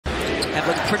have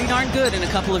looked pretty darn good in a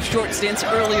couple of short stints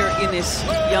earlier in this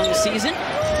young season.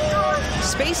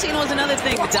 Spacing was another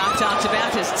thing that Doc talked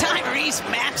about as Tyrese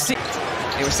Maxey.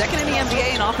 They were second in the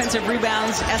NBA in offensive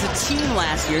rebounds as a team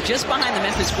last year, just behind the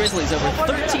Memphis Grizzlies, over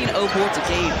 13 boards a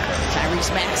game. Tyrese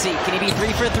Maxey, can he be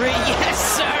 3 for 3? Yes,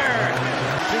 sir!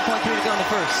 3.3 to go in the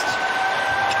first.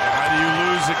 How do you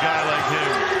lose a guy like him?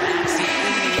 Maxey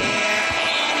in the air,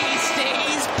 and he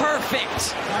stays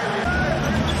perfect.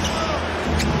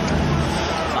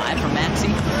 5 from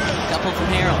Maxey, couple from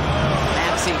Harold.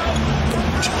 Maxey.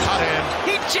 Hot hand.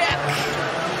 Heat check.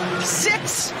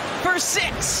 6 for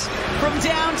 6 from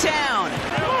downtown.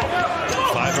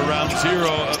 5 around 0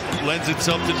 lends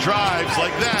itself to drives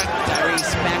like that.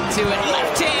 Tyrese back to it.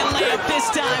 Left hand layup this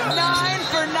time. 9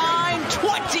 for 9.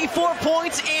 24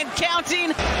 points and counting.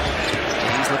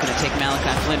 And he's looking to take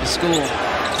Malachi Flynn to school.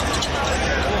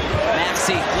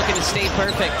 Maxey looking to stay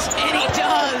perfect. And he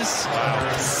does.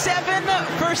 7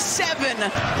 for 7.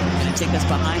 Going to take us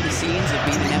behind the scenes of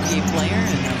being an NBA player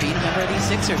and being a member of these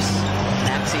Sixers.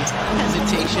 Maxey,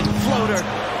 hesitation, floater.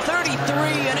 33,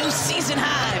 a new season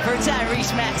high for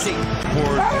Tyrese Maxey.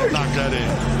 Knock that in.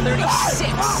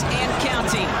 36 and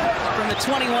counting from the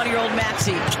 21-year-old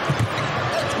Maxey.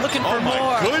 Looking for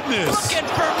more. Oh my goodness. Looking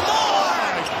for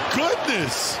more.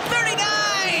 Goodness.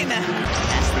 39.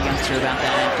 Ask the youngster about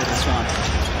that after this one.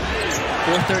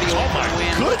 4:30 away from the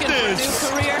win. Goodness. Looking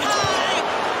for a new career high,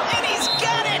 and he's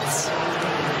got it.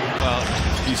 Well,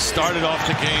 he started off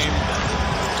the game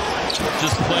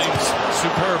just playing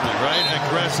superbly, right?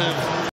 Aggressive.